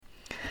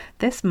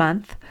This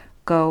month,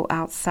 go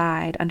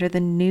outside under the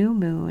new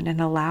moon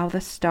and allow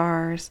the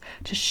stars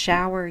to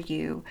shower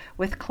you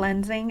with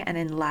cleansing and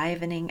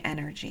enlivening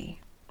energy.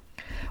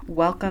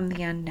 Welcome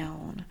the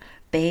unknown,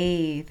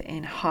 bathe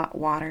in hot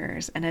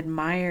waters, and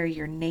admire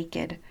your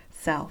naked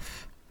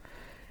self.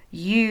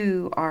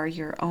 You are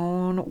your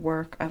own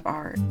work of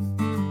art.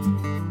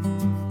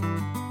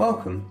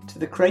 Welcome to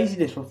the Crazy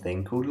Little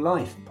Thing Called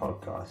Life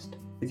podcast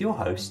with your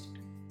host,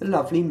 the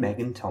lovely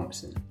Megan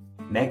Thompson.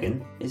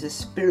 Megan is a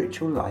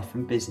spiritual life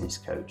and business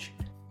coach,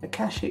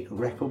 Akashic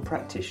record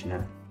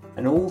practitioner,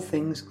 and all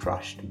things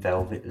crushed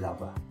velvet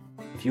lover.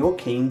 If you're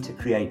keen to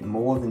create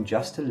more than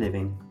just a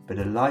living, but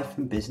a life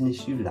and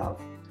business you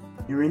love,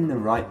 you're in the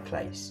right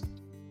place,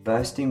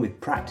 bursting with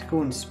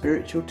practical and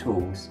spiritual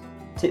tools,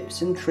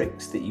 tips and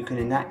tricks that you can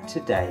enact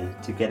today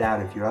to get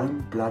out of your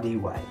own bloody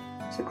way.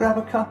 So grab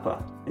a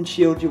cuppa and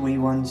shield your wee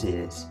one's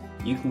ears.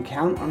 You can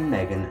count on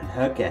Megan and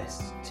her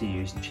guests to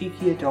use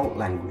cheeky adult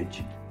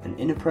language and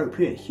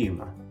inappropriate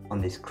humour on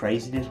this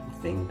crazy little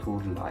thing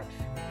called life.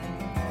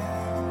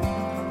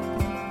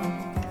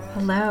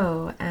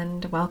 Hello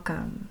and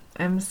welcome.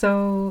 I'm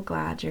so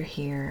glad you're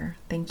here.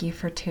 Thank you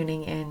for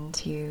tuning in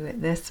to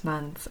this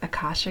month's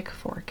Akashic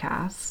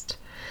Forecast.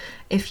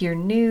 If you're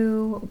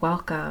new,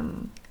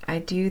 welcome. I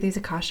do these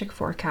Akashic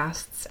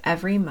Forecasts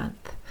every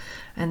month,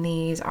 and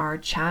these are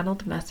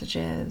channeled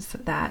messages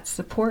that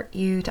support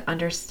you to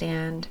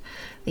understand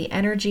the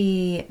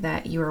energy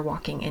that you are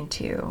walking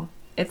into.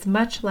 It's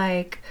much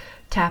like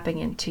tapping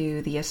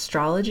into the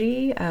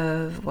astrology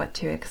of what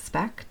to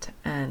expect,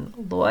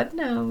 and Lord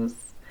knows,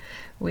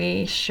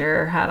 we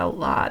sure had a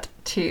lot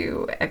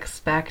to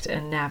expect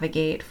and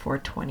navigate for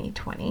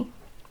 2020.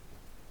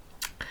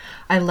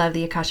 I love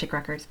the Akashic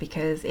Records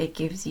because it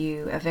gives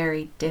you a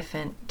very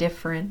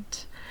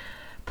different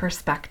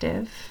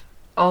perspective.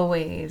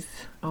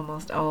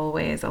 Almost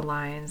always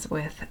aligns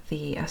with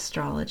the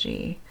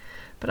astrology,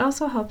 but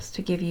also helps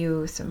to give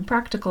you some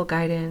practical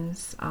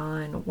guidance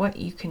on what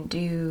you can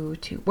do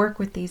to work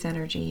with these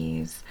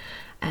energies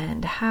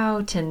and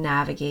how to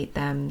navigate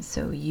them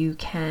so you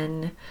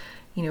can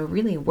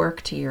really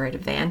work to your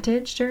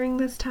advantage during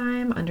this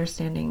time,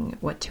 understanding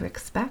what to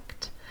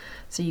expect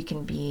so you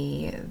can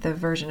be the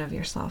version of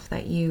yourself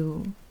that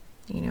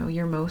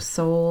your most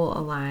soul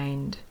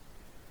aligned,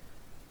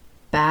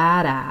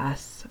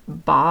 badass,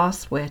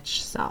 boss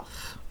witch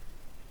self.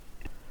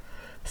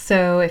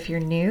 So if you're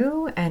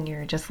new and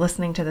you're just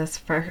listening to this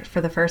for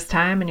the first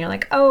time and you're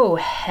like, oh,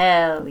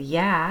 hell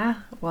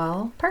yeah,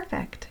 well,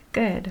 perfect,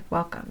 good,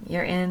 welcome.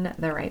 You're in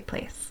the right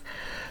place.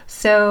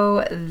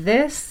 So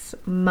this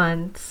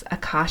month's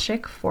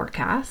Akashic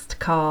Forecast,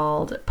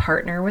 called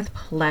Partner with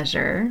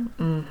Pleasure,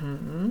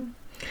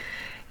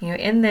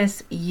 in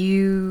this,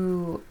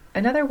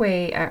 another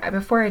way,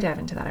 before I dive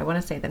into that, I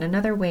want to say that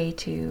another way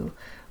to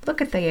look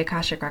at the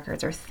Akashic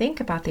Records or think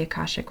about the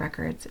Akashic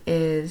Records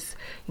is,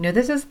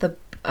 this is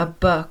a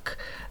book,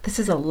 this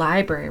is a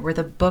library where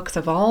the books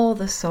of all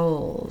the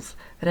souls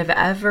that have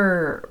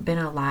ever been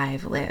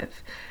alive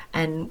live.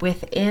 And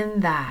within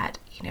that,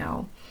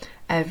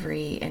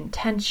 every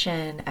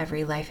intention,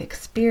 every life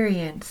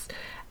experience,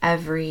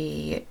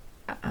 every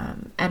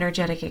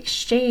energetic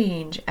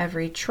exchange,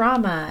 every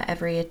trauma,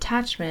 every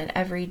attachment,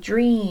 every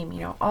dream,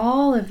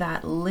 all of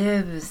that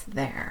lives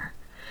there.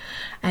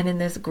 And in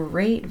this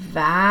great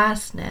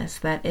vastness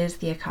that is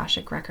the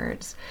Akashic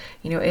Records,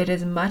 it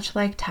is much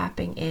like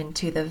tapping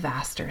into the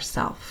vaster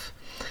self.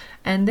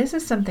 And this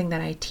is something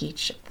that I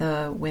teach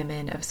the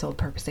women of Soul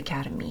Purpose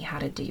Academy how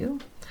to do,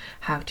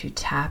 how to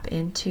tap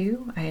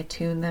into. I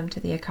attune them to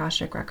the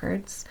Akashic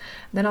Records,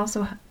 then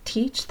also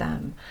teach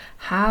them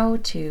how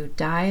to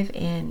dive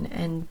in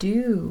and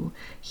do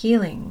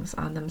healings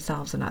on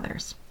themselves and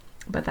others.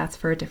 But that's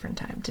for a different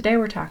time. Today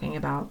we're talking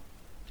about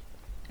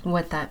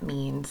what that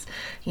means.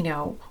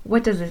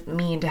 What does it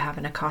mean to have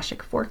an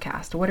Akashic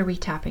forecast? What are we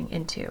tapping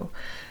into?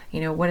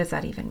 What does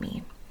that even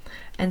mean?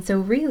 And so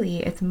really,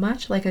 it's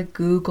much like a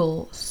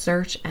Google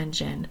search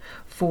engine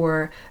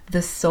for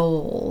the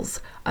souls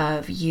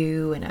of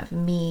you and of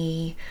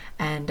me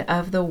and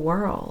of the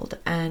world.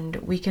 And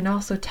we can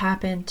also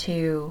tap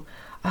into,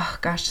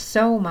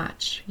 so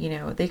much.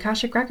 The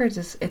Akashic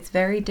Records, it's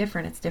very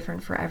different. It's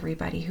different for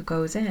everybody who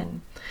goes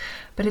in.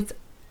 But it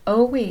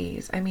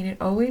always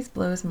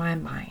blows my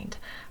mind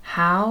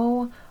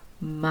how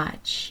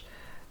much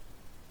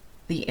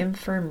the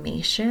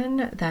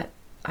information that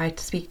I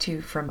speak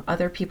to from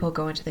other people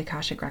go into the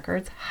Akashic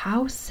Records,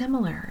 how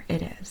similar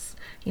it is.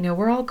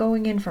 We're all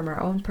going in from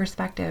our own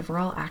perspective. We're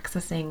all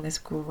accessing this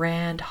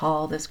grand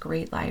hall, this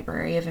great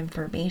library of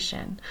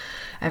information,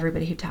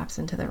 everybody who taps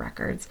into the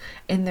records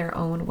in their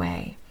own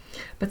way.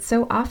 But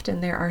so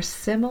often there are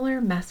similar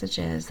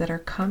messages that are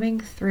coming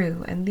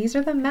through, and these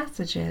are the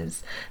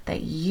messages that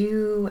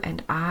you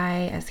and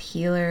I as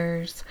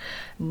healers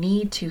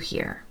need to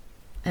hear.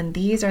 And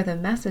these are the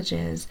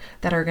messages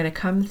that are going to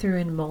come through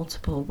in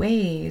multiple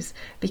ways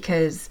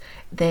because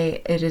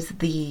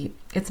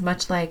it's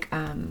much like,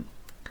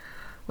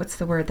 what's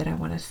the word that I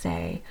want to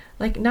say?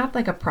 Like, not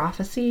like a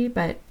prophecy,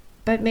 but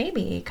But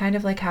maybe kind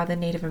of like how the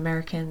Native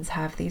Americans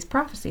have these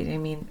prophecies. I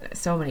mean,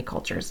 so many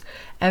cultures,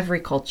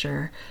 every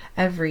culture,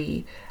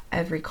 every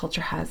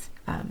culture has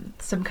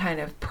some kind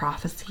of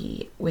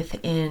prophecy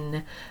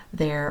within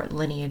their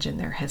lineage and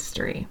their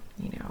history.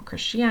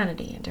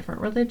 Christianity and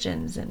different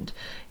religions, and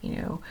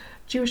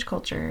Jewish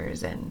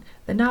cultures and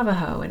the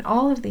Navajo, and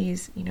all of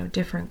these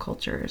different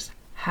cultures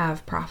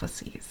have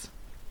prophecies.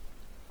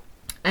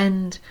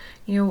 And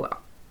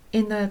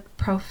in the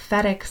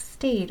prophetic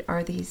state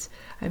are these,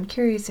 I'm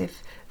curious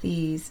if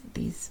these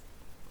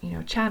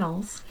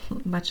channels,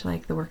 much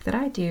like the work that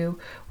I do,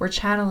 we're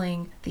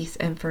channeling this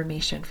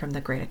information from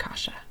the Great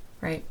Akasha,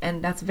 right?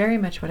 And that's very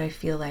much what I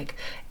feel like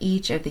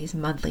each of these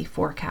monthly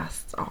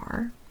forecasts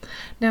are.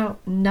 Now,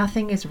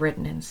 nothing is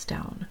written in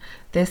stone.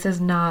 This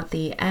is not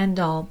the end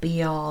all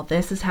be all.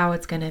 This is how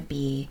it's going to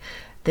be.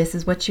 This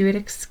is what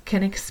you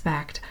can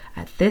expect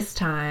at this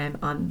time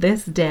on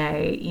this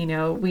day.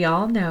 We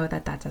all know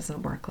that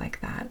doesn't work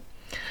like that.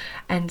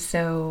 And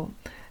so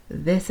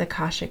this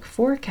Akashic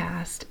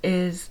forecast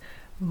is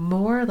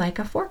more like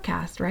a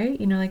forecast, right?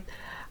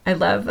 I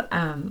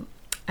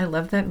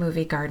love that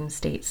movie Garden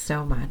State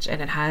so much,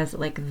 and it has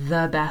like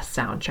the best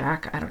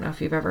soundtrack. I don't know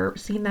if you've ever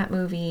seen that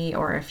movie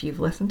or if you've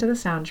listened to the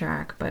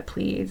soundtrack, but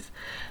please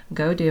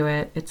go do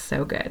it. It's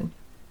so good.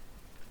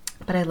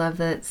 But I love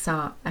that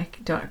song. I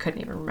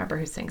couldn't even remember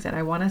who sings it.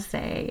 I want to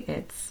say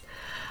it's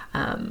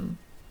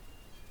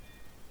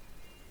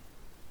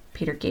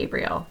Peter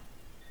Gabriel.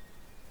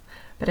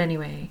 But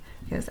anyway,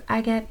 he goes,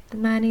 I get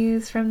my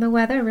news from the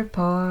weather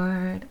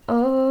report.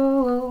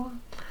 Oh,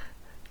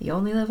 you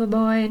only love a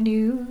boy in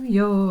New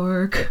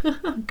York.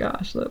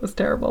 Gosh, that was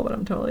terrible, but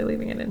I'm totally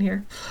leaving it in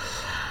here.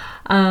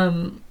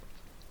 And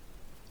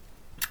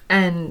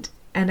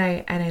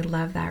I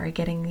love that, right?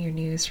 Getting your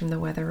news from the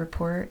weather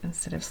report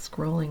instead of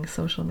scrolling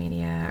social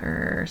media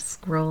or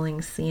scrolling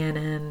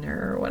CNN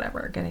or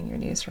whatever, getting your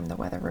news from the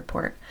weather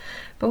report.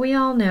 But we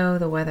all know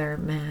the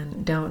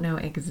weathermen don't know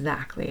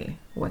exactly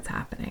what's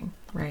happening,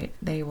 right?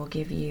 They will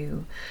give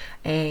you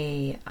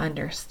a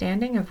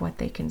understanding of what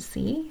they can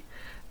see,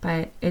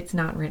 but it's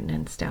not written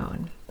in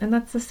stone. And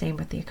that's the same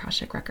with the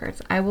Akashic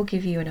Records. I will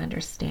give you an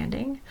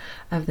understanding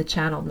of the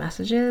channeled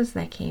messages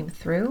that came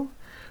through,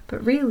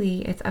 but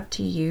really it's up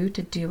to you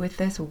to do with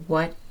this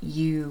what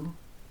you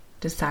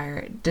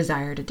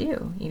desire to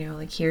do.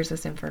 Here's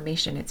this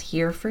information. It's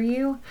here for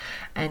you,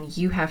 and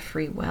you have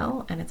free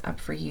will, and it's up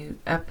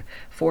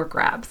for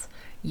grabs.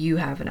 You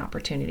have an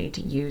opportunity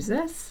to use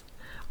this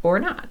or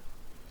not.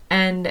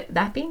 And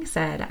that being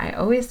said, I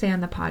always say on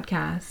the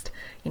podcast,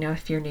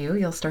 if you're new,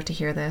 you'll start to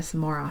hear this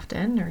more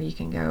often, or you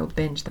can go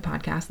binge the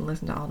podcast and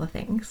listen to all the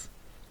things.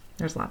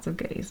 There's lots of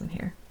goodies in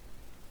here,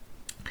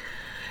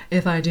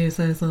 if I do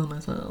say so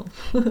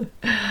myself.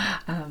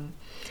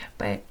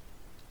 But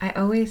I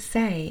always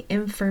say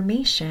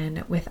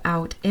information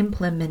without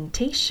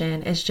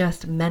implementation is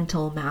just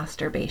mental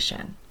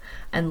masturbation.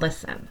 And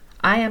listen,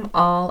 I am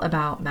all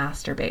about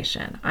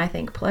masturbation. I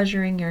think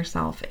pleasuring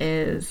yourself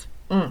is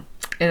it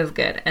is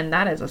good. And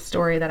that is a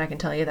story that I can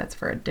tell you that's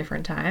for a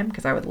different time,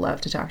 because I would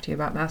love to talk to you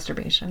about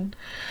masturbation.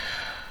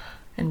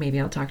 And maybe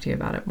I'll talk to you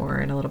about it more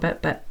in a little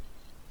bit. But,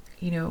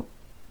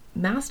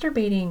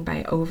 masturbating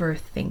by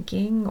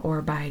overthinking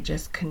or by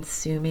just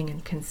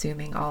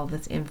consuming all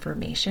this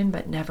information,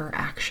 but never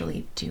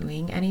actually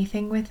doing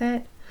anything with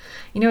it.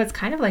 It's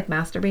kind of like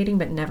masturbating,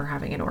 but never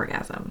having an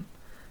orgasm.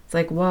 It's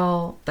like,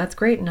 well, that's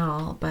great and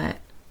all, but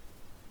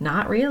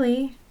not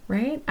really.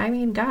 Right? I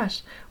mean,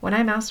 gosh, when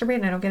I masturbate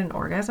and I don't get an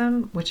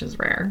orgasm, which is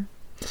rare,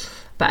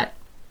 but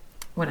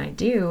when I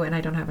do and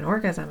I don't have an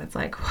orgasm, it's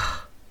like,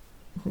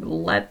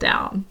 let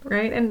down,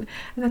 right? And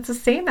that's the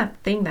same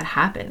thing that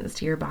happens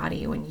to your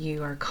body when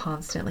you are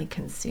constantly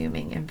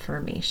consuming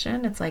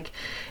information. It's like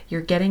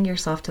you're getting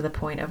yourself to the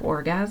point of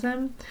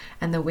orgasm,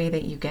 and the way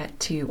that you get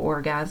to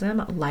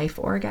orgasm, life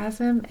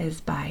orgasm,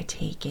 is by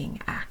taking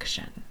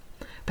action.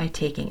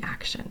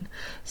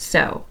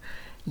 So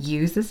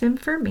use this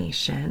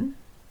information,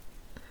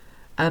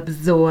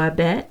 absorb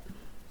it,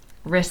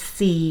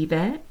 receive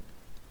it,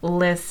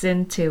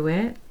 listen to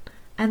it,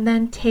 and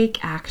then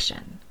take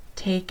action.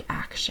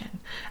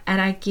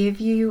 And I give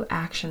you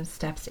action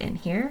steps in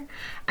here.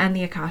 And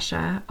the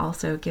Akasha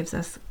also gives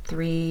us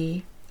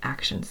 3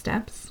 action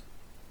steps.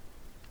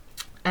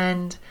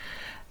 And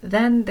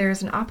then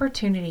there's an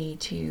opportunity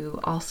to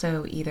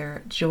also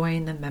either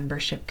join the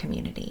membership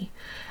community.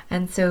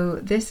 And so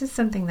this is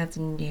something that's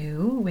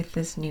new with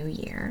this new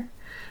year.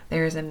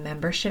 There is a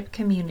membership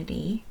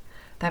community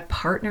that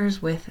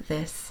partners with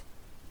this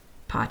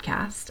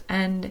podcast.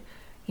 And,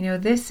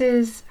 this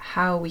is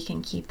how we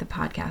can keep the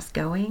podcast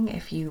going.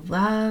 If you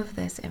love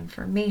this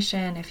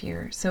information, if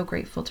you're so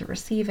grateful to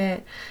receive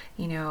it,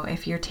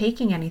 if you're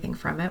taking anything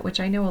from it, which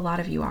I know a lot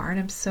of you are,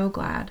 and I'm so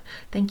glad.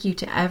 Thank you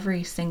to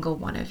every single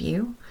one of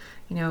you.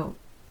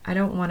 I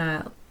don't want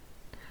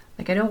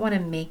to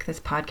make this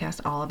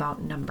podcast all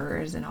about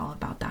numbers and all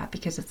about that,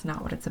 because it's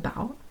not what it's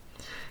about.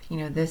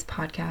 This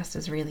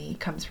podcast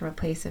comes from a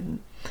place of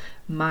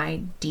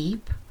my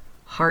deep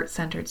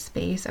heart-centered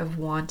space of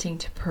wanting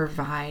to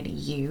provide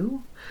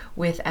you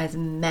with as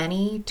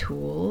many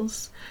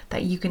tools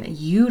that you can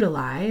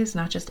utilize,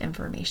 not just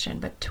information,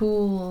 but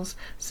tools,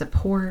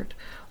 support,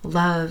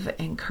 love,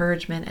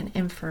 encouragement, and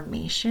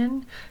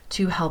information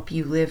to help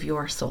you live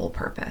your soul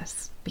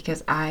purpose.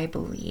 Because I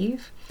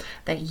believe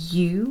that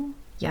you,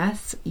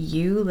 yes,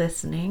 you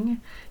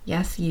listening,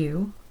 yes,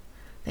 you,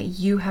 that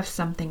you have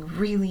something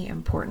really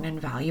important and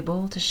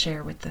valuable to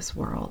share with this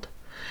world.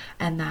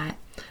 And that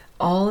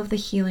all of the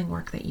healing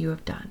work that you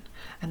have done,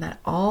 and that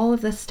all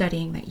of the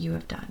studying that you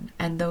have done,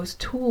 and those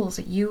tools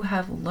that you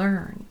have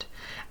learned,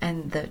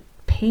 and the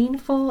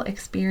painful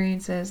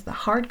experiences, the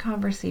hard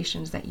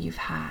conversations that you've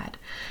had,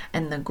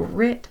 and the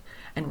grit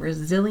and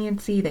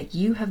resiliency that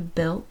you have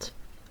built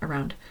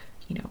around,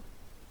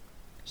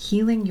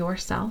 healing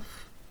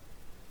yourself,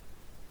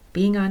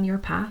 being on your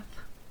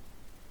path,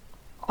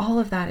 all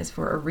of that is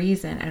for a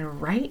reason. And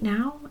right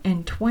now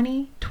in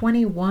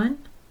 2021,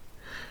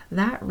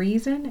 that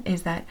reason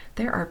is that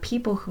there are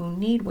people who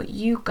need what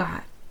you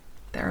got.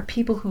 There are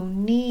people who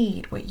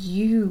need what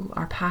you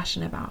are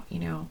passionate about,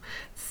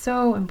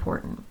 so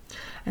important.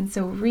 And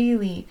so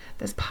really,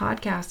 this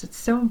podcast, it's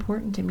so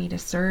important to me to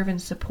serve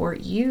and support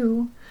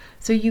you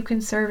so you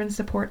can serve and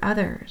support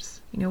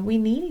others. We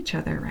need each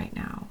other right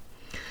now.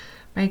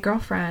 My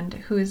girlfriend,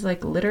 who is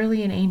like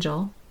literally an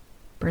angel,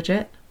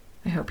 Bridget,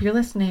 I hope you're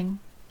listening.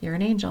 You're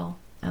an angel.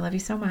 I love you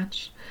so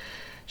much.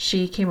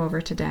 She came over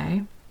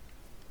today.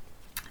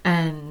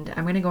 And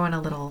I'm going to go on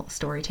a little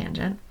story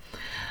tangent.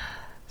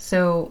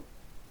 So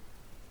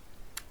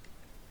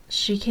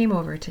she came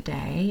over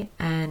today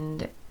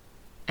and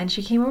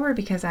she came over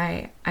because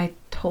I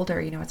told her,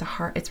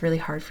 it's really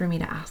hard for me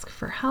to ask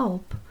for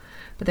help,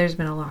 but there's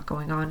been a lot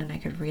going on and I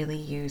could really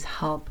use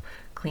help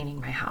cleaning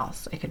my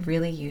house. I could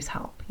really use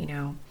help.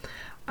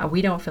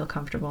 We don't feel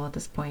comfortable at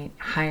this point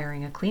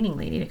hiring a cleaning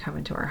lady to come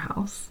into our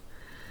house.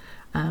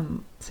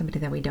 Somebody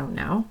that we don't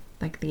know,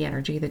 like the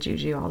energy, the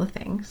juju, all the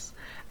things.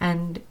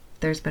 And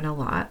there's been a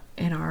lot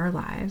in our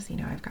lives.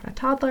 I've got a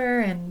toddler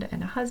and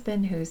a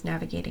husband who's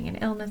navigating an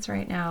illness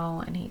right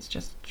now, and he's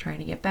just trying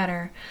to get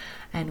better.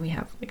 And we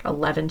have like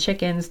 11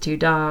 chickens, 2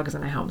 dogs,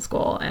 and I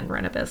homeschool and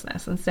run a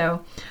business. And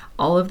so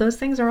all of those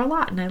things are a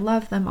lot, and I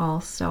love them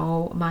all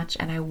so much.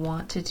 And I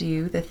want to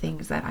do the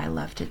things that I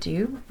love to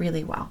do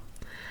really well.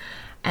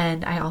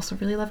 And I also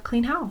really love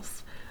clean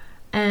house.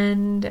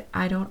 And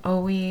I don't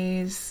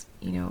always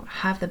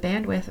have the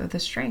bandwidth or the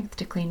strength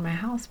to clean my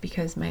house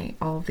because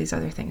all of these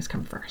other things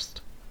come first.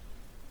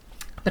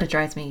 But it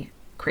drives me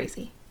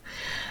crazy.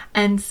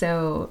 And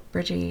so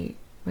Bridgie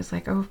was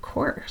like, oh, of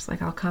course,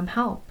 like I'll come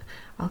help.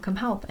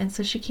 And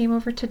so she came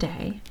over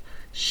today.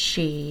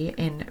 She,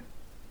 in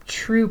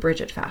true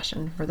Bridget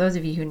fashion, for those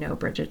of you who know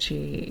Bridget,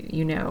 she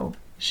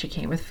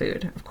came with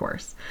food, of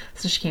course.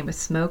 So she came with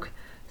smoked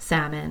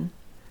salmon,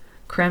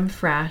 creme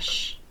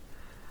fraiche,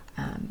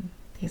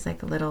 these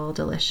like little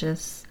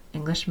delicious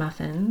English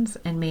muffins,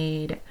 and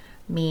made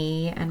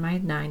me and my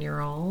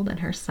 9-year-old and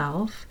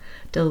herself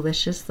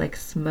delicious like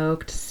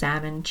smoked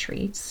salmon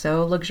treats,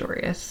 so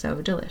luxurious,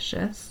 so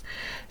delicious.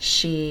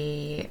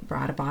 She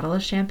brought a bottle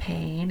of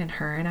champagne, and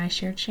her and I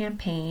shared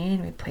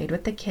champagne. We played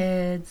with the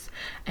kids,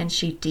 and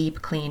she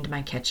deep cleaned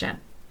my kitchen.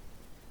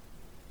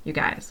 You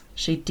guys,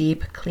 she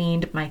deep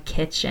cleaned my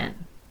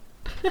kitchen.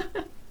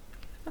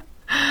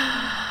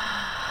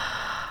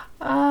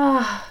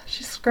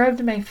 She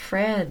scrubbed my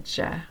fridge.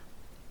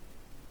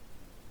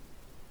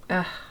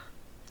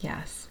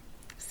 Yes.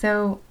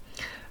 So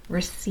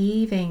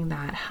receiving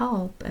that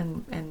help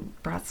and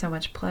brought so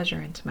much pleasure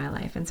into my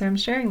life. And so I'm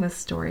sharing this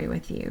story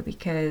with you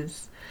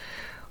because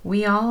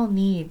we all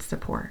need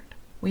support.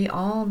 We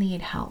all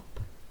need help.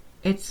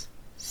 It's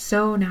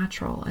so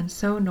natural and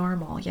so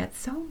normal, yet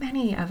so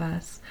many of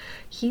us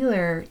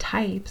healer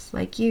types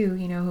like you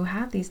who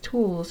have these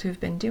tools, who've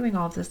been doing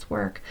all of this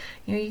work,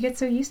 you get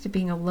so used to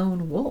being a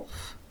lone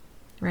wolf,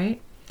 right?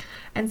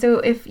 And so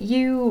if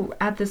you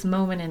at this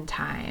moment in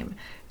time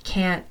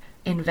can't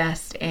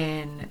invest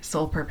in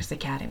Soul Purpose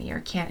Academy or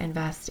can't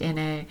invest in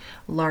a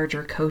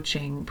larger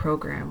coaching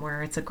program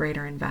where it's a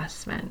greater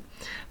investment,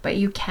 but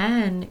you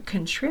can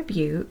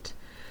contribute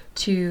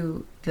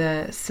to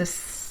the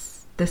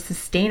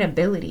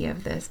sustainability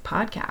of this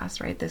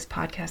podcast, right? This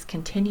podcast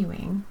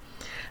continuing,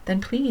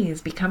 then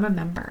please become a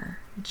member.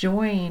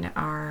 Join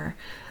our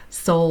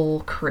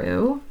soul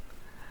crew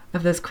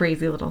of this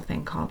crazy little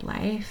thing called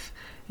life.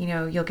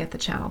 You'll get the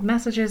channeled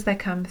messages that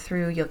come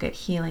through, you'll get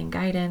healing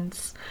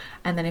guidance,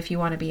 and then if you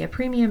want to be a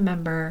premium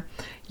member,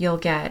 you'll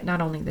get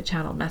not only the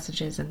channeled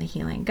messages and the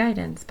healing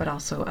guidance, but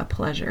also a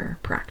pleasure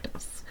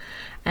practice.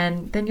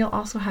 And then you'll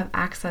also have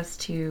access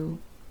to,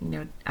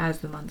 as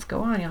the months go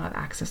on, you'll have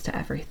access to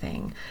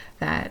everything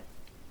that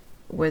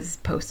was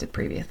posted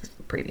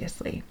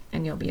previously,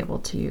 and you'll be able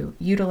to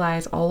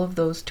utilize all of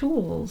those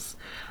tools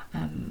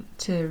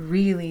to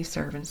really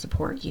serve and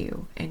support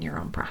you in your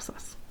own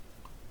process.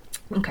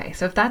 Okay,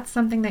 so if that's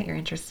something that you're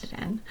interested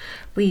in,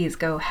 please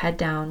go head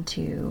down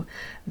to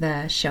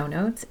the show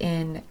notes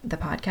in the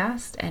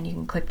podcast and you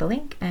can click the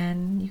link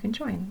and you can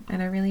join.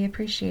 And I really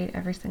appreciate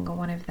every single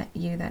one of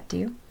you that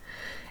do.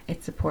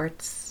 It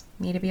supports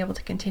me to be able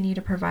to continue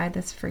to provide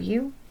this for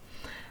you.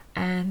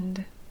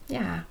 And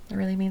yeah, it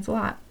really means a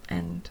lot.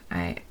 And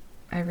I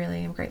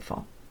really am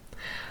grateful.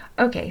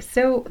 Okay,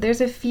 so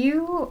there's a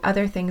few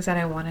other things that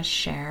I want to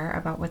share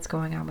about what's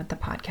going on with the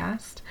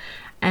podcast.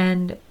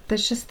 And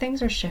there's just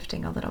things are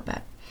shifting a little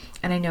bit.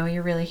 And I know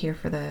you're really here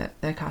for the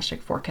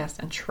Akashic Forecast.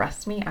 And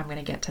trust me, I'm going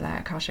to get to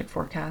that Akashic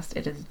Forecast.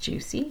 It is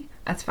juicy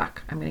as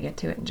fuck. I'm going to get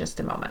to it in just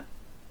a moment.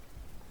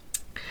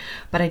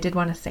 But I did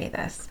want to say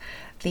this.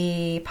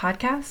 The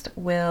podcast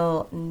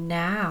will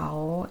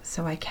now,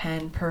 so I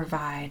can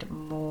provide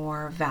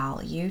more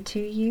value to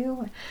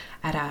you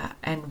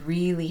and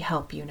really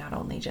help you not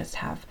only just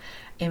have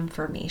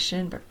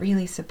information, but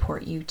really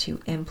support you to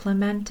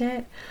implement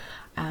it.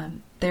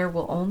 There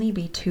will only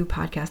be 2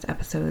 podcast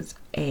episodes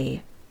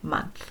a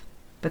month.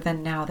 But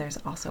then now there's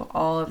also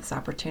all of this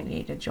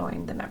opportunity to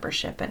join the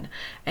membership and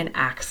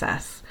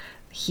access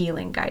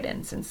healing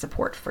guidance and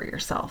support for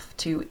yourself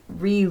to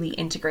really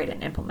integrate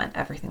and implement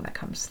everything that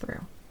comes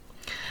through.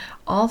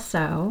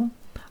 Also,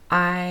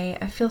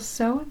 I feel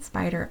so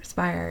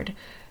inspired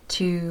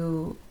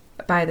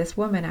by this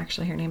woman.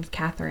 Actually, her name's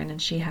Catherine,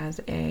 and she has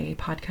a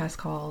podcast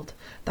called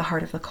The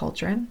Heart of the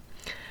Cauldron.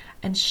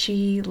 And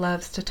she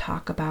loves to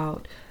talk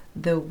about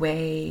the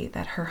way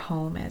that her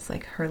home is,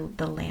 like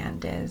the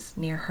land is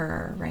near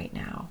her right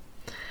now.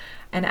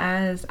 And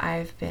as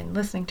I've been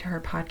listening to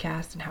her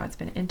podcast and how it's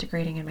been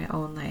integrating in my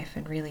own life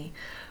and really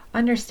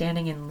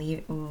understanding and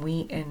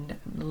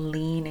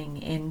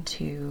leaning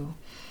into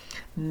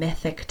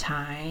mythic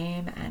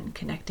time and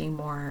connecting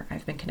more,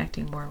 I've been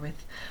connecting more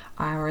with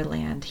our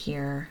land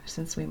here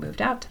since we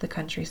moved out to the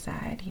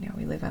countryside. You know,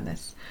 we live on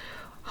this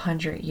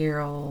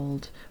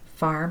 100-year-old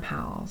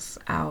farmhouse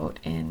out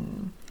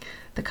in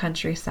the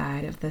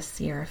countryside of the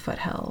Sierra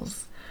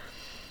foothills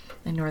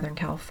in Northern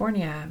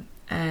California.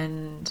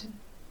 And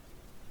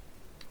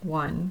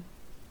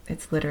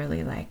it's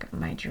literally like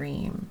my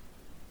dream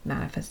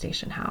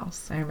manifestation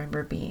house. I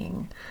remember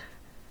being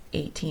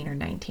 18 or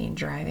 19,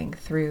 driving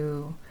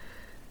through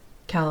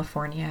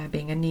California,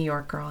 being a New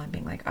York girl, and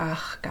being like,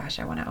 oh gosh,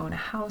 I want to own a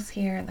house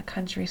here in the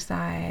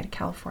countryside,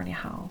 California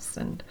house.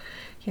 And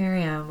here I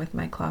am with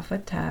my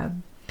clawfoot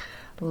tub,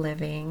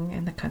 living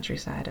in the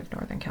countryside of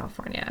Northern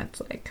California.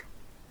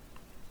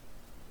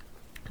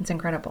 It's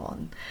incredible.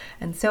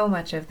 And so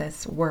much of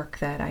this work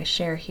that I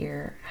share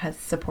here has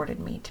supported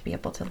me to be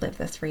able to live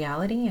this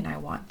reality. And I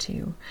want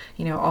to,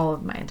 all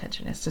of my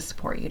intention is to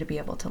support you to be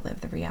able to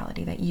live the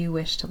reality that you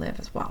wish to live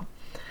as well.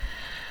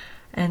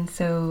 And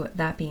so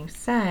that being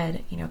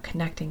said,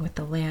 connecting with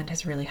the land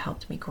has really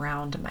helped me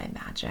ground my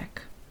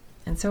magic.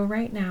 And so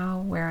right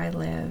now where I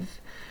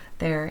live,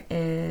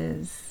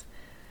 there's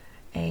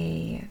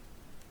a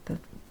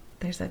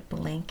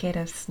blanket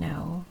of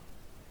snow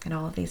and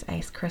all of these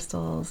ice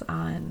crystals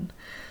on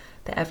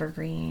the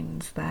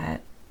evergreens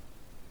that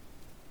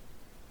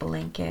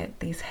blanket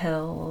these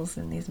hills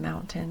and these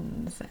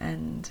mountains,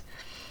 and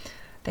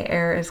the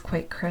air is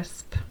quite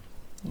crisp.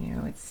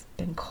 It's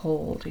been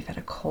cold. We've had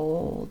a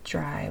cold,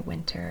 dry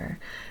winter.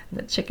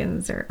 The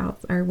chickens are out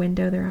our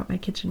window. They're out my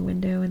kitchen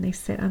window, and they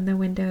sit on the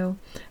window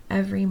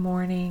every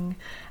morning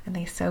and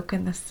they soak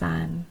in the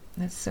sun.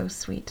 And it's so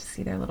sweet to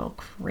see their little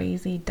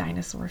crazy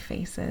dinosaur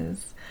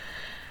faces.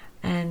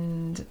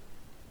 And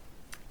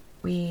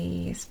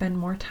we spend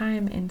more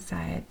time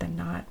inside than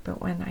not, but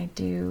when I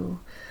do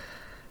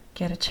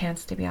get a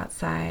chance to be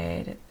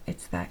outside,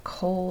 it's that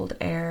cold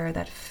air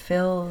that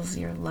fills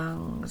your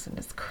lungs and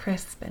is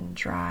crisp and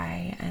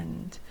dry,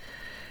 and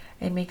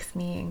it makes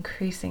me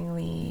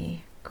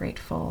increasingly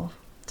grateful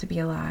to be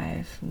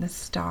alive. And the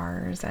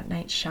stars at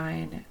night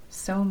shine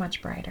so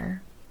much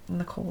brighter in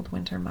the cold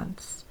winter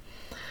months.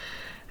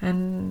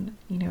 And,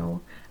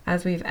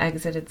 as we've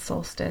exited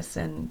solstice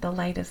and the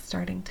light is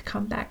starting to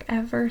come back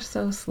ever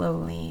so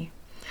slowly,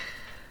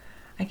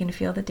 I can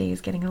feel the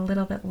days getting a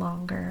little bit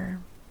longer.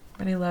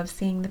 But I love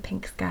seeing the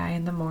pink sky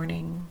in the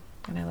morning,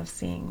 and I love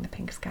seeing the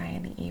pink sky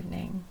in the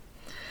evening.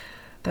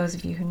 Those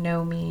of you who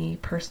know me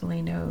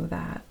personally know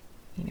that,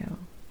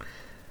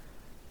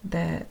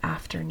 the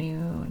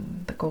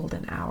afternoon, the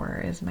golden hour,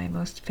 is my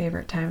most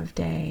favorite time of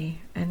day.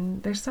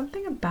 And there's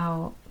something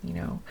about,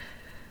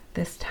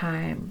 this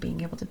time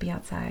being able to be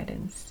outside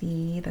and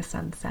see the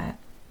sunset.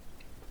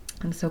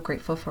 I'm so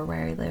grateful for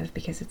where I live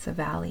because it's a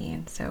valley,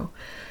 and so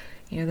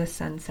the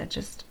sunset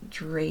just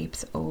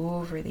drapes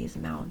over these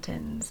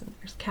mountains, and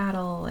there's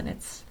cattle, and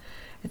it's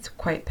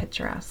quite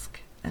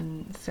picturesque.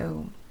 And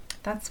so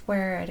that's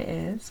where it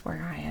is,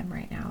 where I am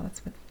right now.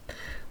 That's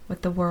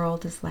what the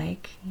world is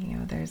like.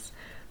 There's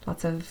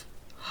lots of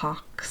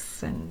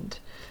hawks and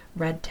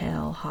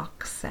red-tailed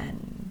hawks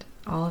and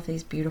all of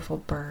these beautiful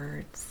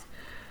birds.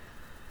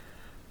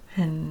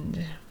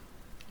 And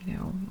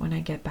when I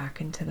get back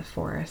into the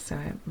forest, so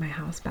my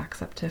house backs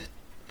up to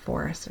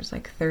forest. There's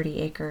like 30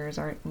 acres.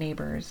 Our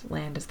neighbor's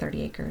land is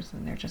 30 acres,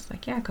 and they're just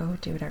like, yeah, go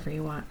do whatever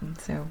you want. And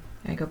so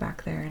I go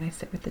back there and I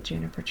sit with the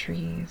juniper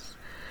trees,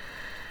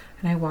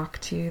 and I walk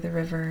to the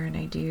river and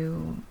I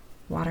do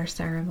water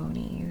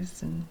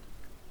ceremonies, and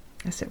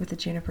I sit with the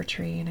juniper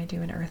tree and I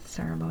do an earth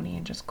ceremony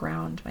and just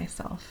ground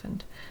myself.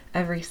 And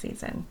every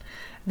season,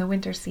 and the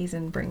winter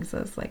season brings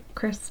those like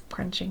crisp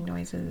crunching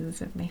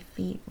noises of my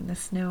feet and the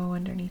snow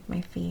underneath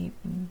my feet.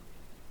 And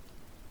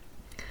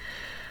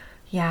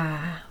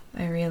yeah,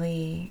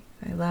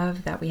 I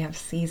love that we have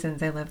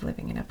seasons. I love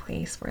living in a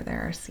place where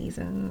there are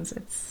seasons.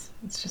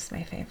 It's just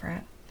my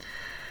favorite.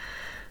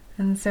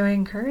 And so I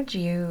encourage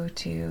you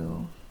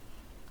to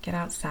get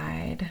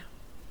outside,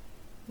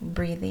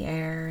 breathe the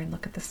air and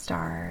look at the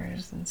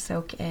stars and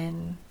soak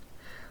in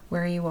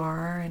where you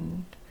are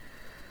and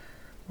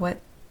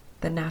what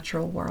the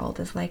natural world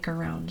is like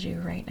around you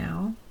right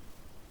now.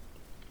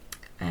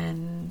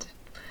 And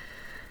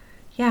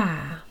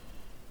yeah,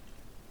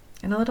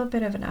 and a little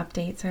bit of an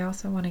update. So I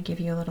also want to give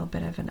you a little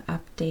bit of an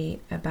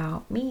update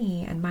about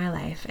me and my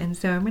life. And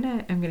so I'm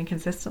gonna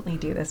consistently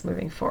do this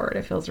moving forward.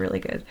 It feels really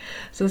good.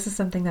 So this is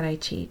something that I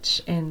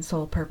teach in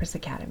Soul Purpose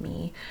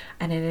Academy,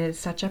 and it is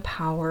such a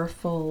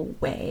powerful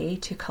way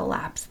to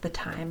collapse the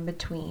time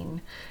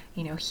between,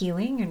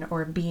 healing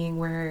or being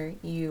where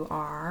you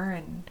are,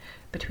 and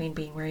between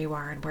being where you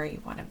are and where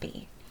you want to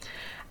be.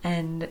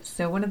 And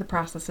so one of the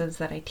processes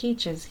that I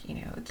teach is,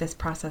 this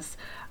process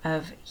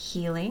of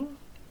healing,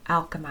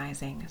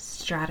 alchemizing,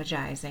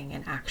 strategizing,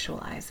 and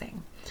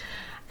actualizing.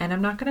 And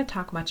I'm not going to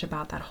talk much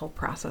about that whole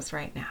process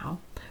right now,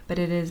 but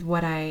it is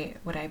what I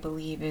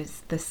believe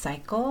is the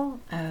cycle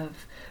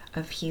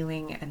of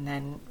healing, and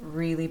then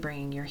really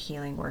bringing your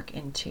healing work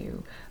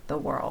into the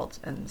world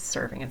and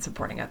serving and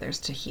supporting others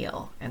to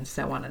heal, and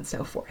so on and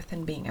so forth,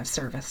 and being of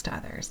service to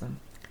others. And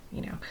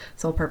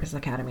Soul Purpose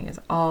Academy is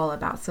all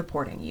about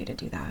supporting you to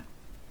do that.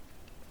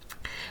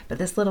 But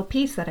this little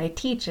piece that I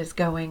teach is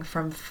going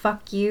from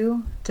fuck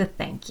you to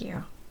thank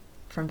you.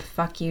 From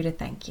fuck you to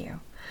thank you.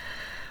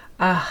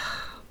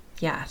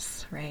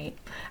 Yes, right?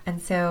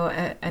 And so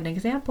an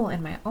example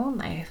in my own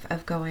life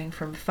of going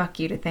from fuck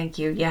you to thank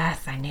you.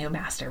 Yes, I knew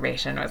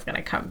masturbation was going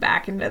to come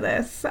back into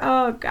this.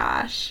 Oh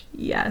gosh.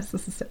 Yes,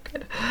 this is so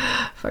good.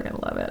 Fucking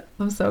love it.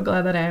 I'm so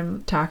glad that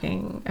I'm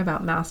talking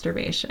about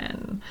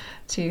masturbation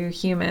to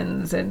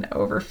humans in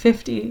over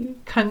 50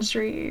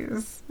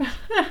 countries.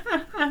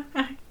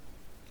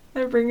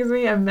 That brings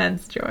me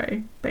immense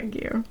joy. Thank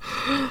you.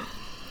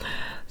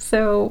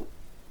 So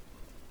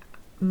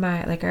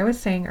like I was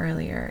saying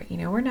earlier,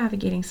 we're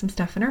navigating some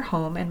stuff in our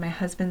home, and my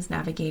husband's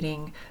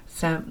navigating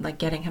some, like,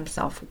 getting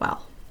himself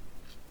well.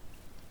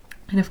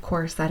 And of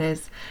course that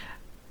is,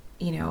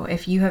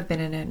 if you have been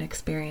in an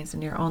experience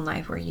in your own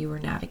life where you were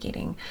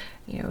navigating,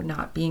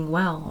 not being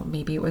well,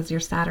 maybe it was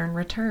your Saturn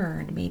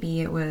return,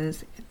 maybe it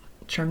was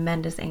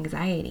tremendous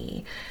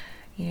anxiety.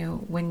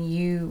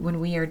 When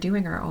we are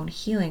doing our own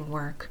healing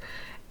work,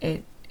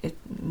 it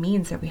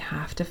means that we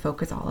have to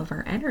focus all of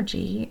our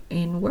energy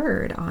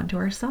inward onto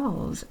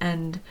ourselves.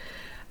 And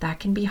that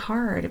can be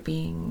hard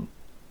being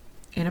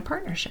in a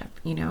partnership.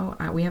 We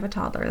have a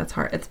toddler. That's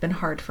hard. It's been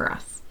hard for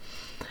us.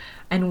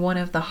 And one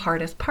of the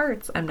hardest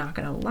parts, I'm not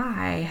going to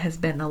lie, has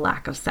been the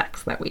lack of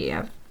sex that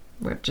we've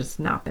just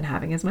not been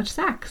having as much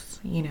sex,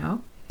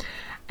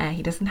 and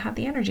he doesn't have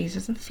the energy. He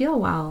doesn't feel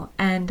well.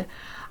 And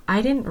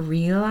I didn't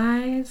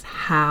realize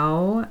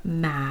how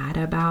mad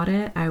about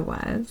it I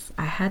was.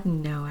 I had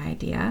no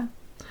idea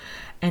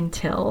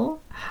until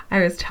I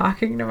was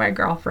talking to my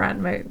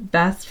girlfriend, my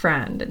best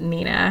friend,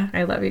 Nina.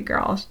 I love you,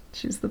 girl.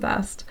 She's the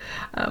best.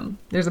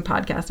 There's a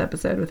podcast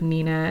episode with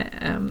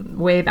Nina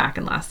way back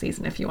in last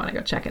season if you want to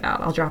go check it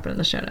out. I'll drop it in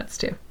the show notes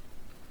too.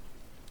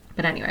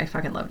 But anyway, I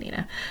fucking love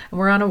Nina. And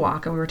we're on a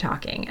walk and we were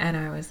talking, and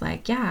I was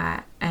like,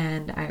 yeah.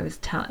 And I was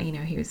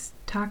he was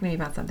talking to me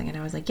about something, and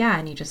I was like, yeah,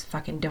 and you just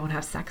fucking don't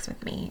have sex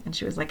with me. And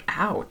she was like,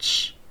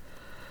 ouch.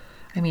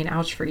 I mean,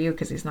 ouch for you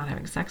because he's not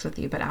having sex with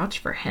you, but ouch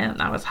for him.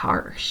 That was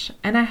harsh.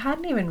 And I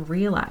hadn't even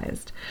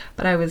realized,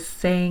 but I was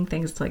saying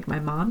things to like my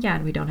mom, yeah,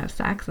 and we don't have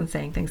sex, and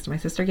saying things to my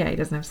sister, yeah, he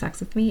doesn't have sex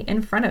with me,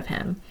 in front of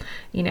him.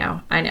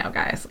 I know,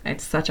 guys,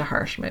 it's such a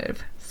harsh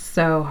move.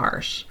 So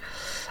harsh.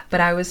 But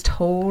I was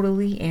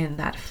totally in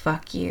that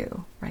fuck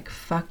you, like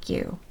fuck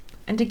you.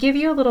 And to give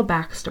you a little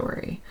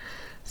backstory,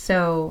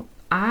 so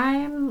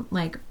I'm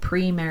like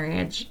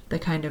pre-marriage, the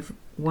kind of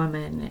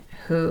woman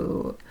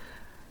who,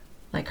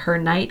 like, her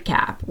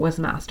nightcap was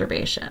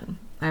masturbation.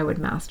 I would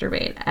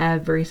masturbate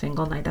every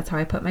single night. That's how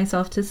I put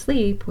myself to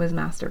sleep, was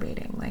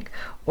masturbating. Like,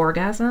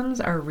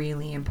 orgasms are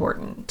really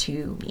important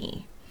to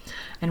me.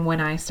 And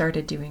when I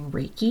started doing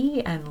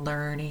Reiki and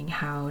learning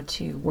how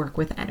to work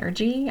with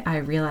energy, I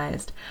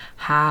realized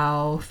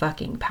how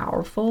fucking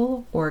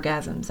powerful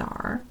orgasms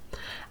are,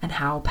 and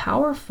how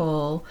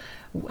powerfully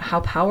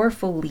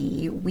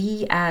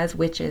we as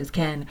witches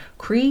can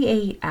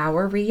create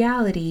our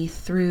reality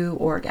through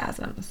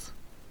orgasms.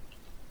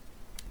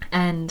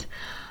 And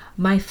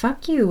My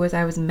fuck you was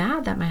I was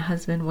mad that my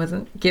husband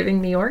wasn't giving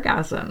me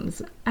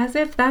orgasms, as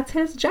if that's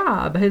his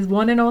job, his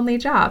one and only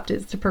job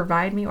is to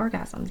provide me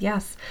orgasms.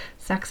 Yes,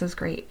 sex is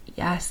great.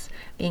 Yes,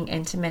 being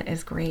intimate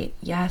is great.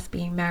 Yes,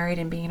 being married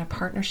and being in a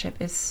partnership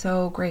is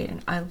so great.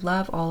 And I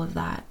love all of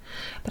that.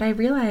 But I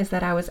realized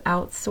that I was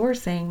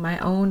outsourcing my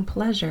own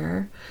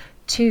pleasure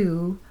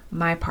to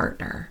my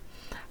partner.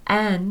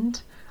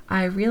 And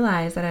I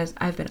realized that as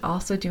I've been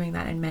also doing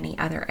that in many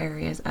other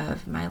areas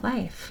of my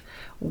life,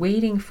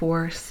 waiting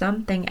for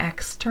something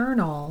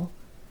external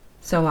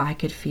so I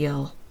could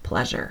feel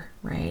pleasure,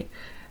 right?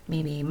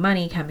 Maybe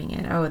money coming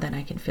in. Oh, then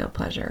I can feel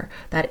pleasure.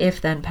 That if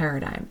then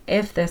paradigm.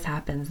 If this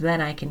happens, then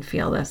I can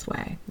feel this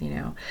way.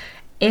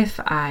 If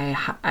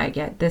I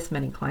get this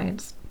many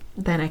clients,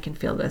 then I can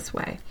feel this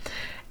way.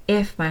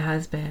 If my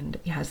husband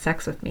has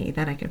sex with me,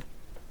 then I can,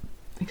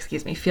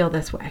 feel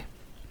this way.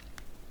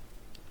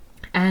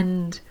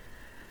 And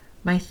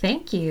my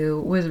thank you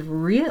was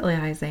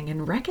realizing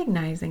and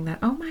recognizing that,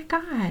 oh my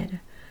God,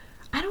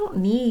 I don't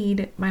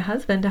need my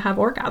husband to have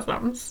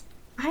orgasms.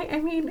 I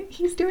mean,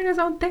 he's doing his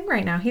own thing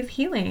right now. He's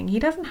healing. He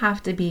doesn't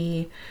have to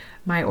be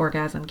my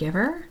orgasm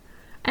giver.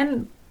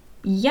 And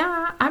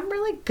yeah, I'm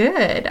really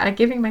good at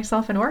giving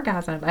myself an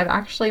orgasm. I've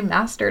actually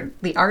mastered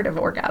the art of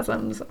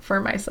orgasms for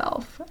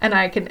myself.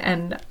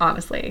 And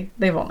honestly,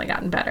 they've only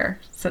gotten better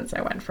since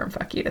I went from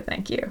fuck you to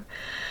thank you.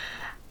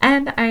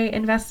 And I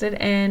invested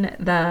in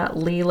the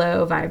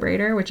Lilo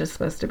vibrator, which is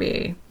supposed to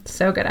be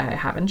so good. I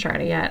haven't tried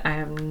it yet. I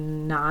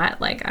am not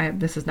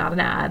this is not an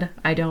ad.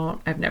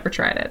 I've never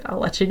tried it. I'll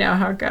let you know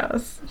how it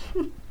goes.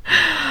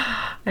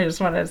 I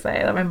just wanted to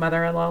say that my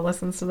mother-in-law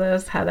listens to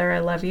this. Heather, I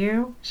love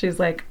you. She's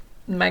like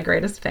my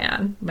greatest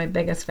fan, my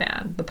biggest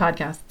fan, the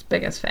podcast's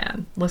biggest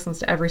fan, listens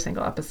to every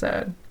single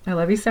episode. I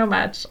love you so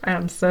much.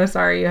 I'm so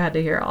sorry you had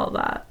to hear all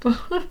of that.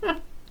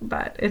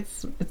 But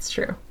it's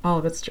true. All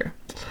of it's true.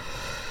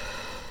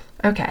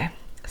 Okay,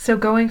 so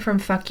going from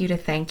fuck you to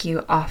thank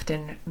you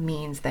often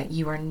means that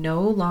you are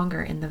no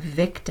longer in the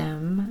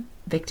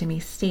victim-y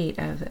state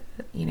of,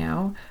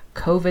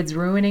 COVID's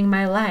ruining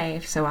my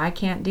life, so I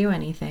can't do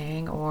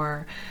anything,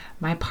 or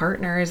my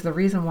partner is the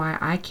reason why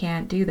I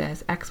can't do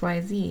this,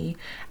 XYZ,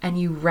 and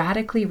you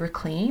radically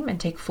reclaim and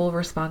take full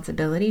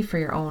responsibility for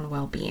your own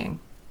well-being.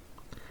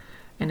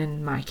 And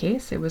in my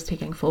case, it was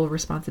taking full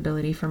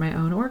responsibility for my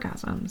own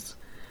orgasms.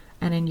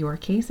 And in your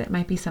case, it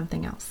might be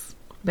something else.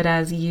 But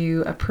as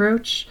you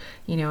approach,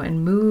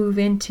 and move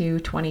into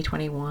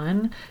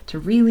 2021 to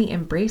really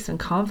embrace and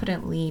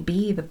confidently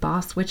be the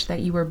boss witch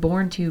that you were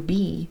born to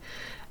be,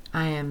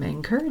 I am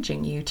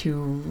encouraging you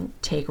to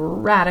take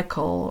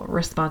radical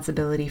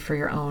responsibility for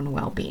your own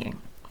well-being.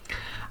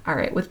 All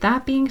right, with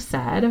that being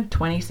said,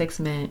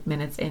 26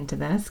 minutes into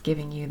this,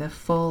 giving you the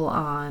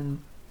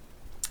full-on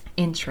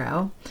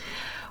intro,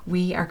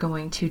 we are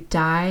going to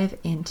dive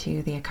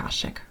into the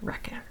Akashic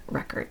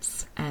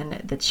records and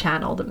the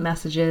channeled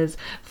messages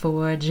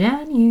for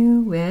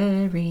January.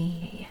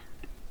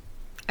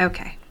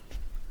 Okay,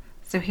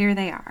 so here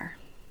they are.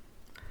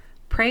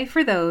 Pray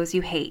for those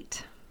you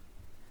hate.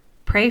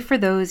 Pray for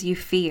those you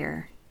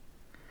fear.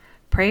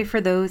 Pray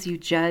for those you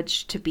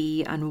judge to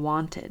be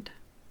unwanted.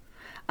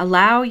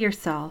 Allow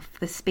yourself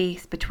the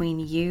space between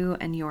you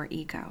and your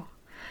ego.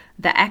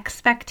 The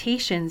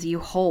expectations you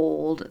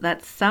hold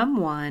that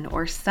someone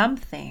or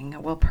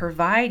something will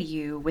provide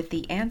you with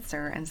the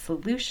answer and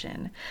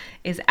solution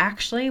is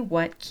actually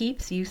what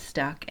keeps you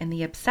stuck in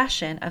the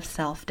obsession of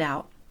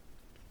self-doubt.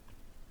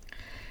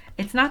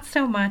 It's not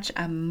so much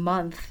a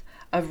month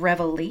of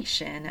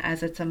revelation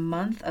as it's a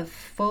month of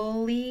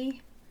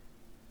faulty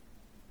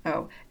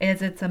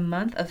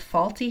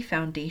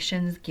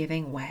foundations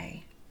giving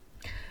way.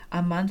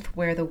 A month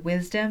where the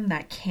wisdom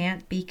that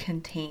can't be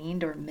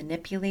contained or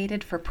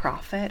manipulated for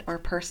profit or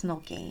personal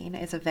gain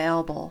is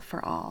available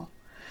for all.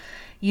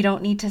 You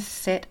don't need to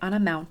sit on a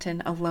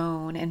mountain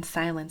alone in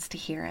silence to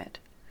hear it.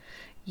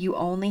 You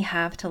only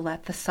have to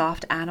let the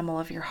soft animal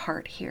of your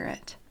heart hear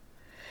it.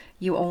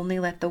 You only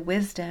let the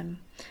wisdom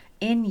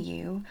in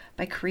you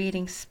by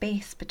creating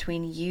space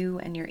between you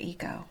and your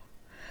ego.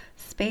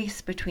 Space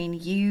between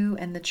you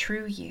and the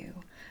true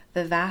you,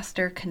 the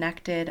vaster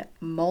connected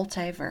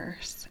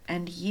multiverse,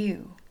 and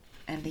you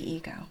and the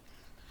ego.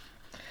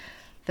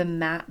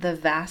 The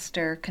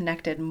vaster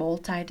connected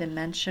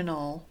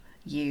multidimensional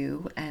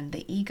you and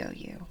the ego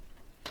you.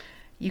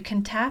 You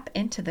can tap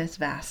into this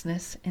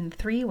vastness in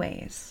 3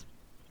 ways.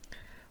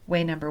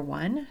 Way number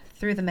 1,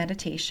 through the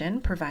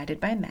meditation provided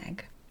by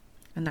Meg,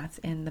 and that's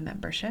in the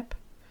membership.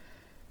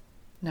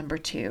 Number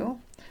 2,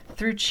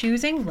 through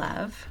choosing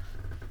love.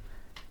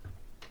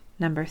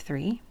 Number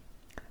 3,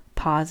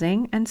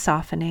 pausing and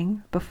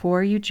softening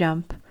before you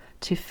jump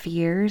to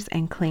fears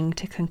and cling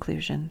to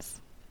conclusions.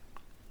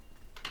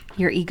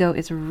 Your ego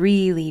is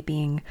really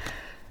being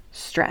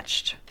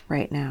stretched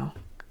right now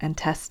and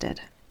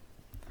tested.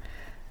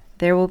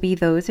 There will be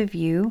those of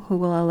you who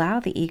will allow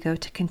the ego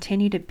to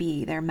continue to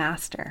be their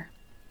master,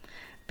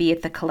 be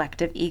it the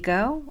collective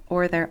ego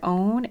or their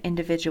own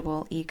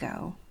individual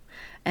ego,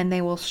 and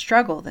they will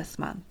struggle this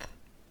month.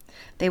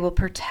 They will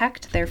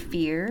protect their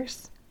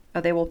fears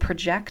They will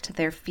project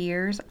their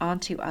fears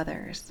onto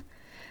others.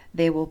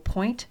 They will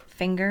point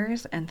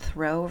fingers and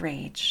throw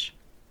rage.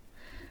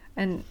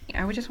 And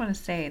I would just want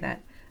to say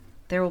that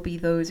there will be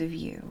those of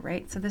you,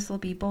 right? So this will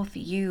be both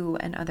you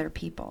and other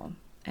people.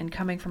 And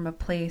coming from a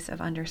place of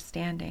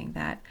understanding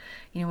that,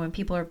 when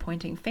people are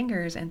pointing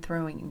fingers and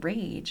throwing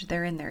rage,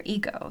 they're in their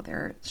ego,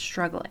 they're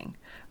struggling,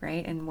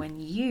 right? And when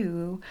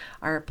you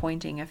are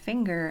pointing a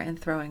finger and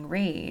throwing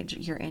rage,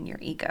 you're in your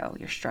ego,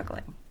 you're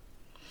struggling.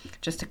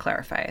 Just to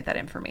clarify that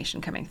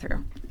information coming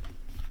through.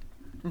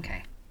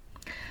 Okay.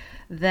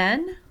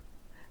 Then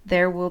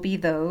there will be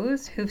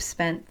those who've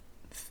spent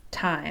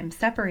time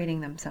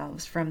separating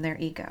themselves from their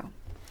ego.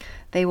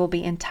 They will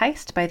be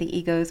enticed by the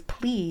ego's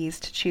pleas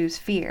to choose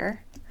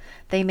fear.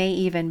 They may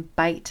even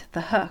bite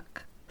the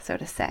hook, so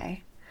to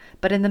say.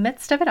 But in the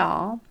midst of it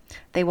all,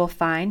 they will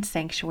find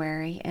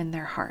sanctuary in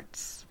their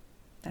hearts.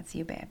 That's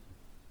you, babe.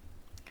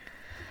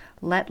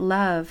 Let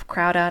love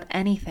crowd out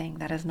anything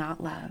that is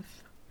not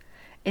love.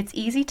 It's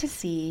easy to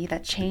see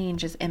that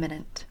change is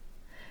imminent.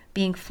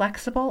 Being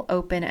flexible,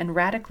 open, and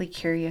radically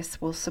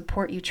curious will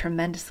support you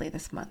tremendously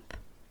this month.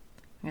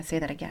 I'm going to say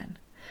that again.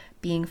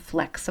 Being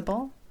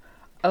flexible,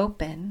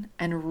 open,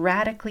 and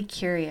radically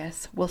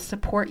curious will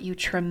support you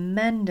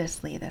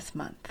tremendously this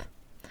month,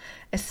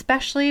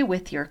 especially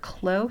within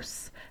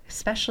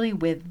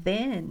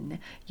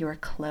your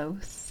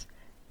close,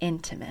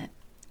 intimate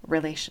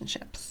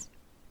relationships.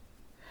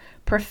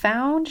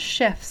 Profound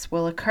shifts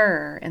will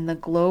occur in the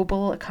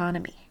global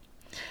economy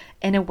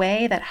in a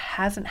way that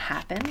hasn't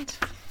happened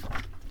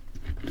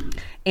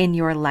in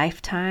your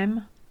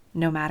lifetime,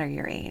 no matter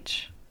your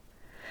age.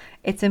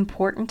 It's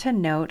important to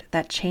note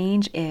that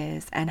change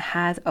is and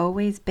has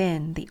always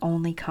been the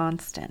only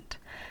constant.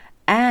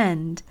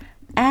 And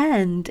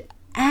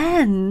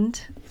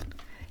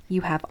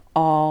you have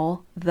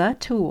all the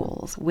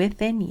tools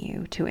within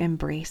you to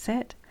embrace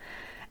it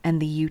and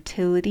the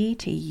utility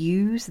to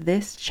use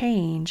this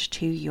change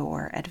to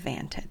your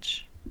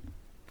advantage.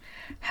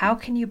 How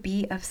can you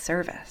be of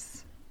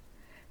service?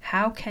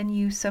 How can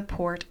you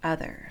support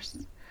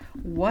others?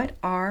 What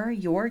are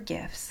your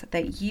gifts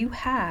that you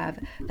have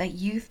that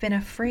you've been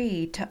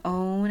afraid to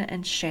own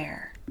and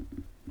share?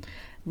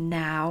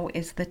 Now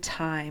is the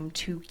time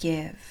to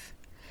give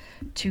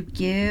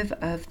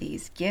of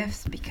these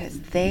gifts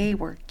because they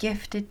were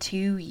gifted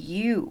to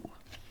you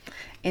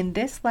in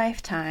this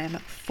lifetime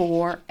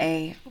for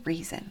a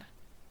reason.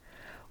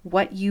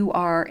 What you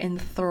are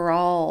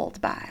enthralled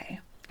by,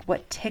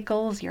 what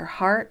tickles your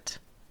heart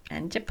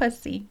and your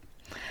pussy,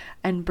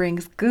 and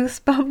brings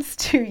goosebumps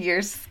to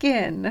your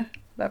skin.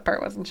 That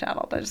part wasn't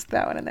channeled. I just threw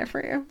that one in there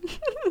for you.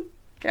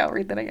 Okay, I'll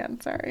read that again.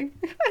 Sorry.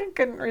 I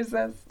couldn't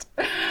resist.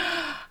 Man,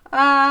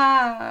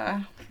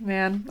 I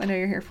know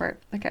you're here for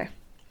it. Okay.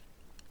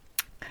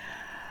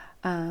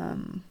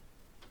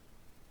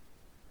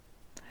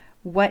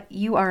 What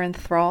you are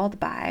enthralled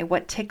by,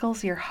 what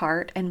tickles your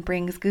heart and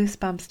brings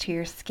goosebumps to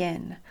your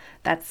skin,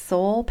 that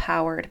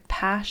soul-powered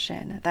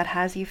passion that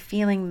has you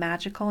feeling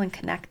magical and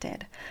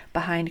connected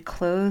behind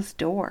closed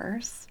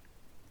doors.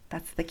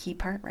 That's the key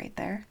part right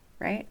there,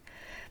 right?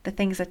 The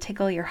things that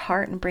tickle your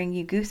heart and bring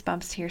you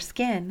goosebumps to your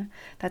skin,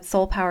 that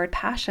soul-powered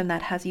passion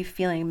that has you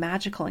feeling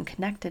magical and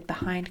connected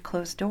behind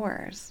closed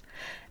doors.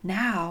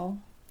 Now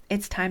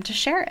it's time to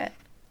share it,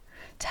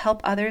 to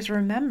help others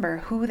remember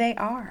who they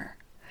are,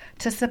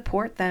 to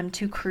support them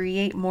to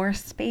create more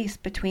space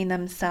between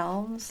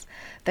themselves,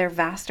 their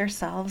vaster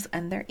selves,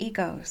 and their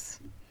egos.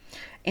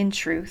 In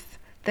truth,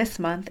 this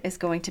month is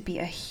going to be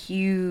a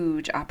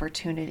huge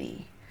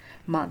opportunity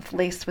month,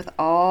 laced with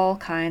all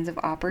kinds of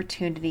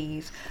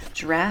opportunities,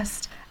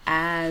 dressed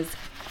as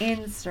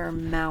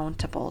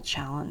insurmountable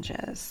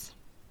challenges.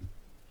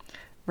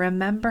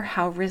 Remember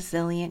how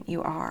resilient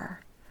you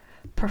are.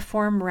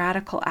 Perform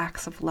radical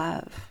acts of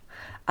love.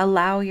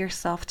 Allow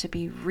yourself to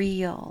be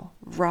real,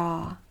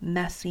 raw,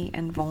 messy,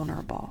 and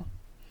vulnerable.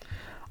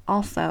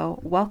 Also,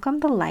 welcome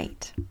the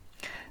light.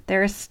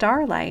 There is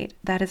starlight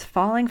that is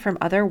falling from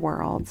other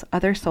worlds,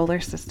 other solar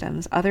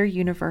systems, other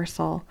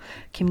universal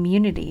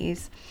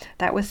communities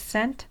that was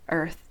sent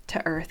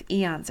to Earth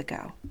eons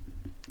ago.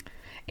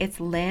 It's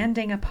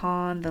landing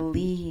upon the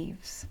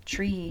leaves,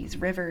 trees,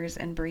 rivers,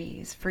 and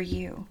breeze for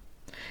you.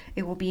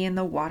 It will be in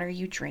the water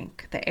you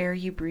drink, the air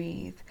you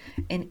breathe.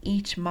 In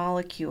each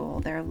molecule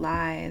there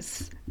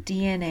lies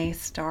DNA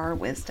star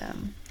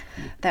wisdom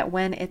that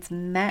when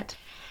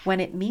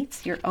it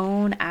meets your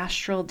own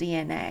astral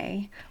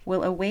DNA,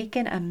 will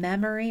awaken a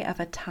memory of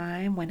a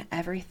time when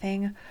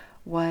everything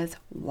was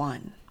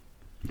one.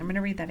 I'm going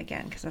to read that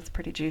again because that's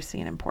pretty juicy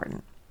and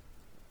important.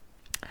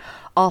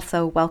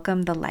 Also,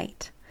 welcome the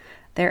light.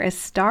 There is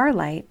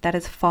starlight that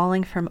is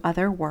falling from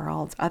other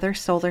worlds, other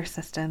solar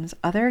systems,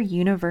 other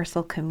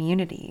universal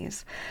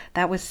communities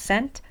that was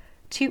sent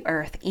to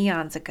Earth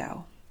eons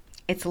ago.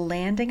 It's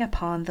landing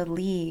upon the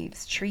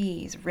leaves,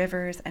 trees,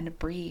 rivers, and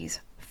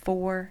breeze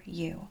for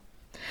you.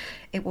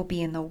 It will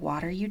be in the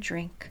water you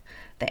drink,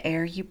 the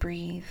air you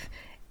breathe.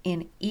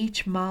 In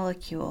each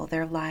molecule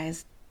there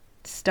lies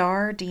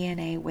star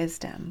DNA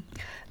wisdom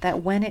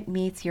that when it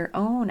meets your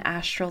own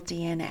astral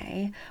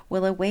DNA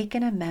will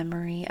awaken a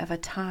memory of a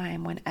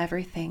time when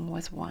everything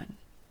was one.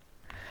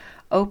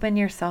 Open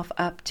yourself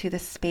up to the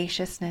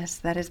spaciousness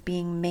that is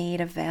being made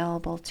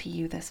available to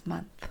you this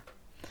month.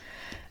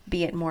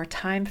 Be it more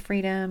time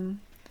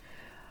freedom,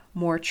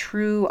 more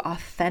true,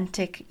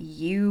 authentic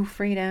you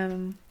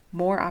freedom,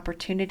 more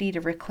opportunity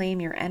to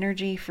reclaim your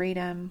energy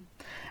freedom,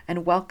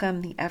 and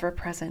welcome the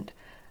ever-present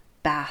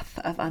bath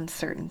of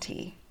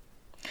uncertainty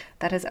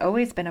that has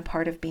always been a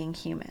part of being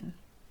human.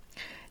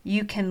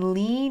 Can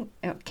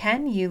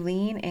you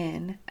lean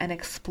in and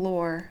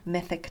explore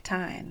mythic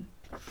time?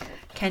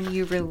 Can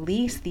you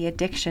release the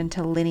addiction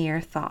to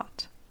linear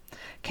thought?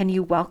 Can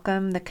you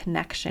welcome the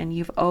connection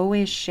you've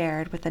always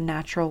shared with the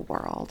natural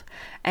world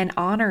and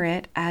honor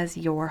it as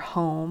your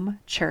home,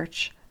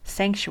 church,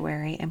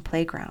 sanctuary, and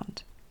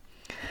playground?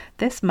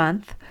 This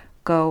month,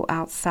 go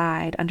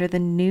outside under the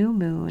new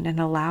moon and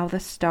allow the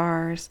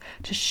stars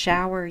to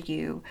shower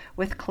you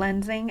with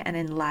cleansing and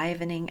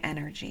enlivening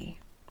energy.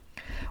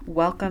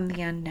 Welcome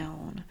the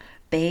unknown,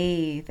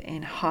 bathe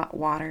in hot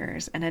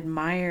waters, and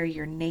admire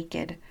your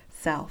naked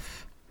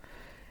self.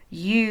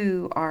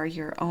 You are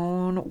your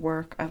own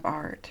work of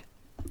art.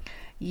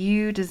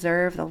 You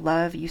deserve the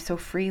love you so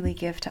freely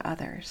give to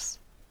others.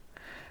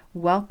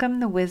 Welcome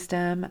the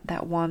wisdom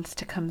that wants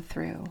to come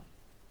through.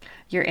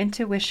 Your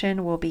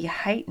intuition will be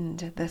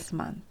heightened this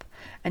month,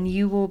 and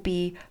you will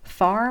be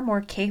far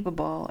more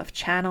capable of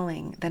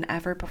channeling than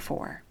ever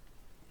before.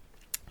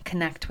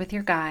 Connect with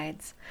your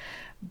guides.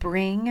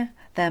 Bring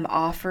them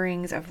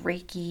offerings of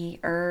Reiki,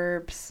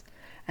 herbs,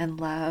 and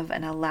love,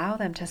 and allow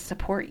them to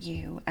support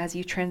you as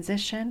you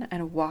transition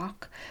and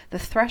walk the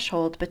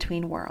threshold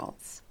between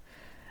worlds.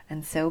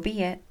 And so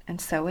be it, and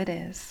so it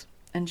is.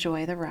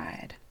 Enjoy the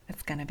ride.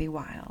 It's going to be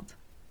wild.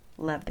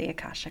 Love the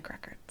Akashic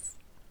Records.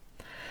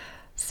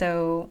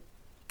 So,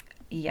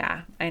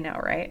 yeah, I know,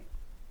 right?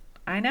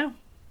 I know.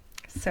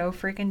 So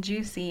freaking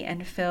juicy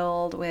and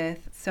filled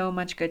with so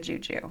much good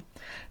juju.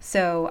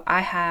 So I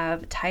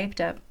have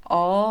typed up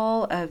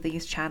all of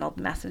these channeled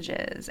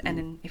messages,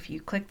 and if you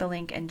click the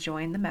link and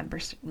join the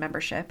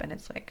membership, and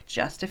it's like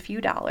just a few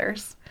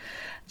dollars,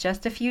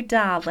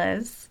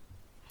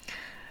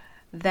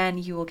 then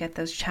you will get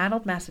those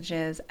channeled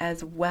messages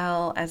as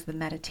well as the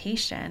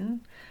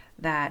meditation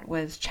that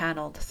was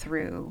channeled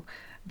through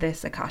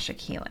this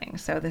Akashic healing.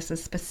 So this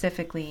is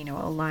specifically,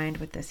 aligned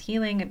with this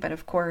healing. But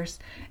of course,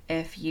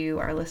 if you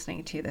are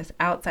listening to this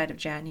outside of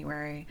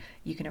January,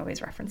 you can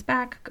always reference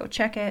back, go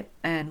check it,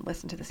 and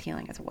listen to this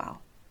healing as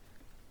well.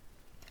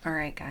 All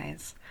right,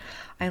 guys,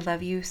 I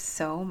love you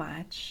so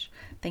much.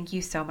 Thank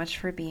you so much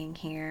for being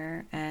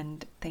here.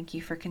 And thank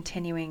you for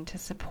continuing to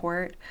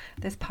support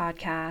this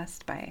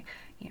podcast by,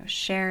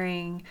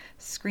 sharing,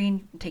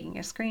 taking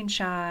a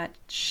screenshot,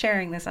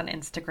 sharing this on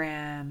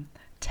Instagram,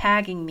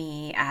 tagging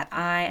me at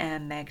I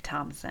am Meg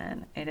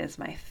Thompson. It is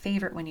my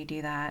favorite when you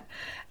do that.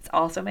 It's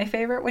also my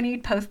favorite when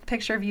you post a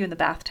picture of you in the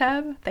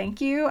bathtub. Thank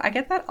you. I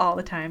get that all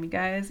the time, you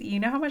guys. You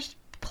know how much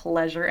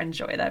pleasure and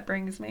joy that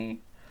brings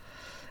me?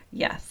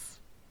 Yes.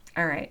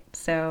 All right.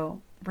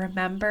 So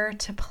remember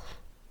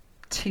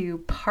to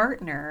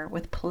partner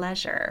with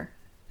pleasure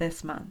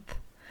this month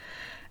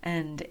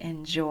and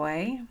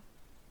enjoy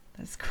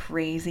this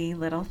crazy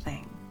little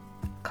thing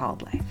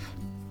called life.